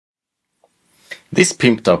This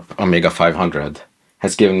pimped up Amiga 500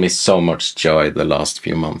 has given me so much joy the last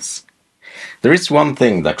few months. There is one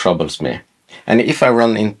thing that troubles me, and if I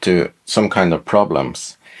run into some kind of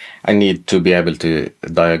problems, I need to be able to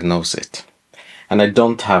diagnose it. And I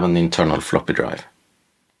don't have an internal floppy drive.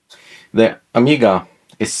 The Amiga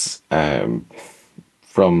is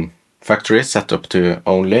from factory set up to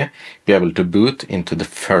only be able to boot into the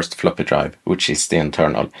first floppy drive, which is the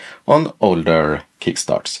internal, on older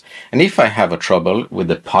kickstarts. And if I have a trouble with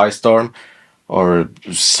the PyStorm or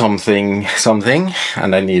something,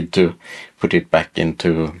 and I need to put it back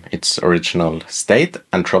into its original state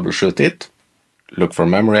and troubleshoot it, look for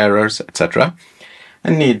memory errors, etc., I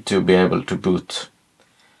need to be able to boot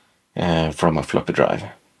from a floppy drive.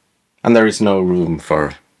 And there is no room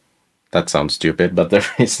for, that sounds stupid, but there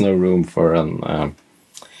is no room for an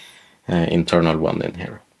internal one in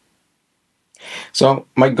here. So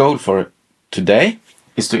my goal for today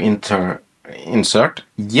is to insert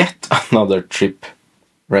yet another chip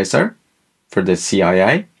racer for the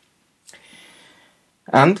CIA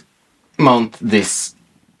and mount this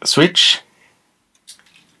switch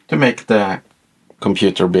to make the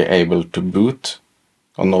computer be able to boot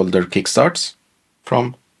on older kickstarts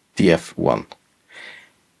from df0.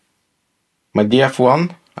 My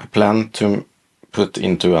df0 I plan to put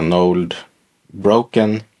into an old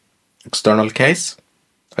broken external case,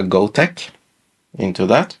 a Gotek, into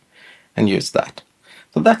that, and use that.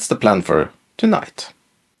 So that's the plan for tonight.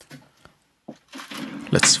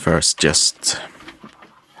 Let's first just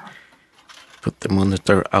put the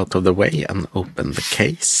monitor out of the way and open the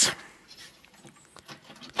case.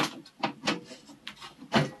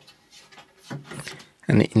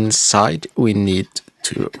 And inside we need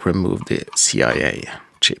to remove the CIA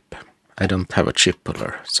chip. I don't have a chip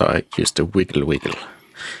puller, so I use the wiggle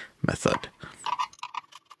method.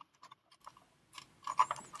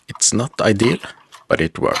 It's not ideal, but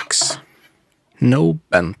it works. No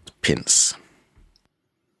bent pins.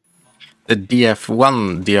 The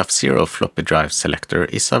df0 floppy drive selector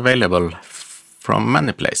is available from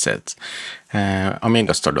many places.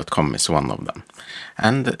 Amigastore.com is one of them.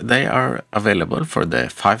 And they are available for the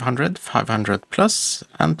 500, 500 Plus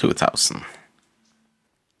and 2000.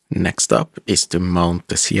 Next up is to mount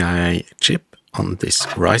the CIA chip on this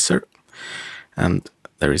riser. And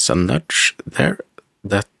there is a nudge there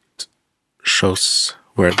that shows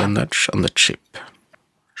where the nudge on the chip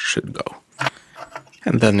should go.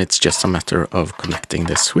 And then it's just a matter of connecting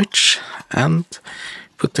the switch and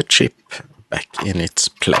put the chip back in its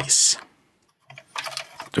place.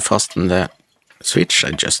 To fasten the switch,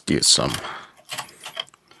 I just use some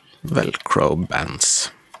Velcro bands,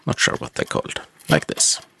 not sure what they're called, like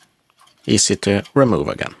this. Easy to remove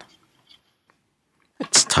again.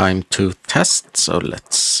 It's time to test, so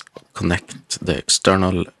let's connect the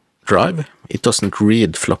external drive. It doesn't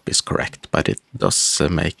read floppies correct, but it does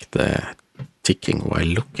make the ticking while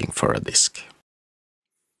looking for a disk.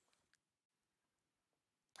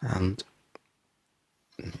 And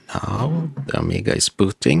now the Amiga is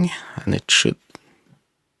booting, and it should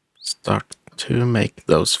start to make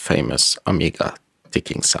those famous Amiga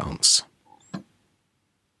ticking sounds.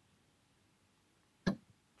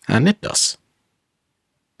 And it does.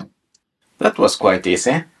 That was quite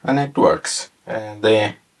easy, and it works.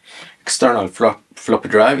 The external floppy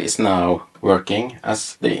drive is now working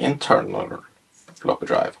as the internal floppy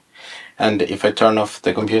drive. And if I turn off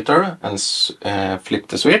the computer and flip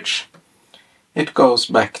the switch, it goes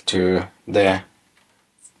back to the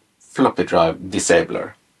floppy drive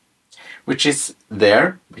disabler, which is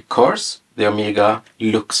there because the Amiga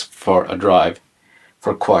looks for a drive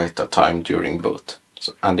for quite a time during boot.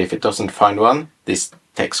 And if it doesn't find one, this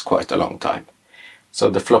takes quite a long time. So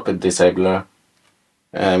the floppy disabler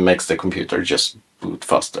makes the computer just boot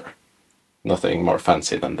faster. Nothing more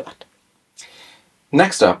fancy than that.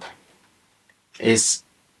 Next up is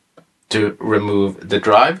to remove the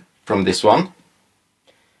drive from this one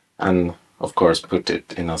and of course put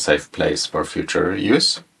it in a safe place for future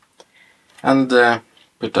use, and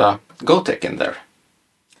put a Gotek in there.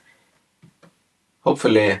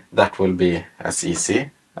 Hopefully that will be as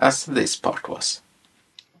easy as this part was.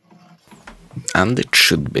 And it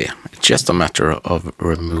should be. It's just a matter of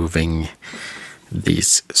removing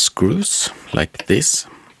these screws like this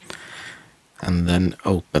and then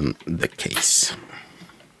open the case.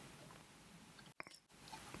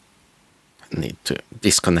 I need to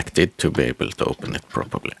disconnect it to be able to open it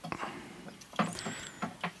properly.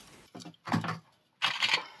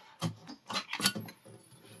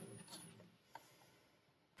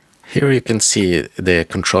 Here you can see the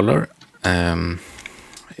controller in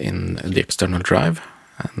the external drive,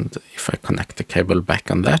 And if I connect the cable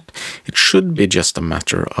back on that, it should be just a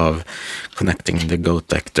matter of connecting the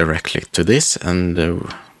Gotek directly to this, and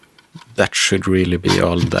that should really be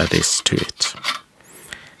all that is to it.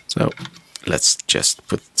 So let's just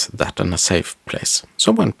put that in a safe place.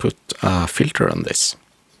 Someone put a filter on this.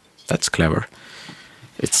 That's clever.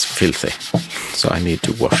 It's filthy, so I need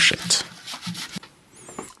to wash it.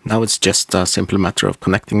 Now it's just a simple matter of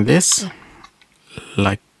connecting this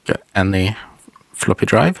like any floppy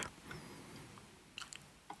drive,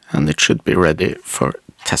 and it should be ready for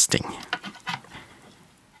testing.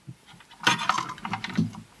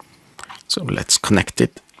 So let's connect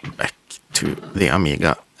it back to the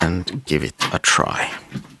Amiga and give it a try.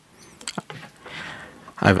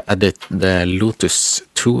 I've added the Lotus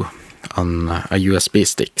 2 on a USB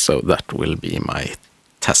stick, so that will be my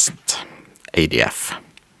test ADF.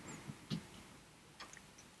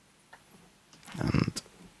 And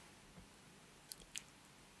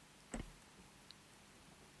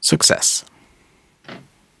success.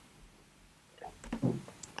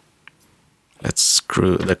 Let's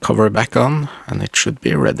screw the cover back on, and it should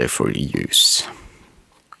be ready for use.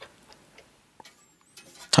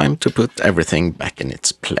 Time to put everything back in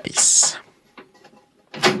its place.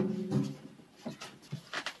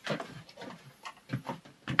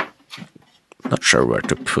 Not sure where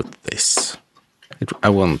to put this. I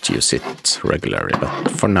won't use it regularly,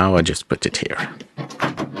 but for now I just put it here.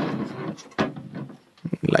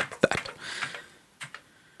 Like that.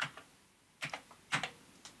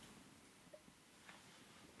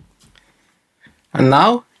 And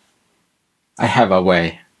now I have a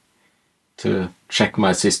way to check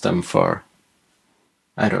my system for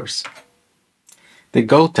errors. The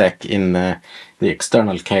Gotek in the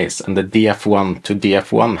external case and the df0 to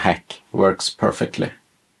df1 hack works perfectly.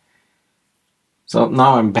 So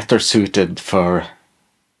now I'm better suited for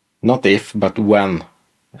not if, but when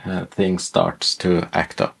things starts to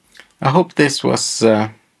act up. I hope this was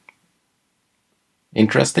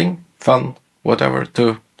interesting, fun, whatever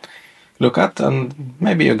to look at, and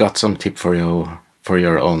maybe you got some tip for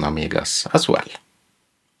your own Amigas as well.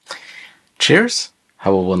 Cheers,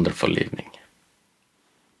 have a wonderful evening.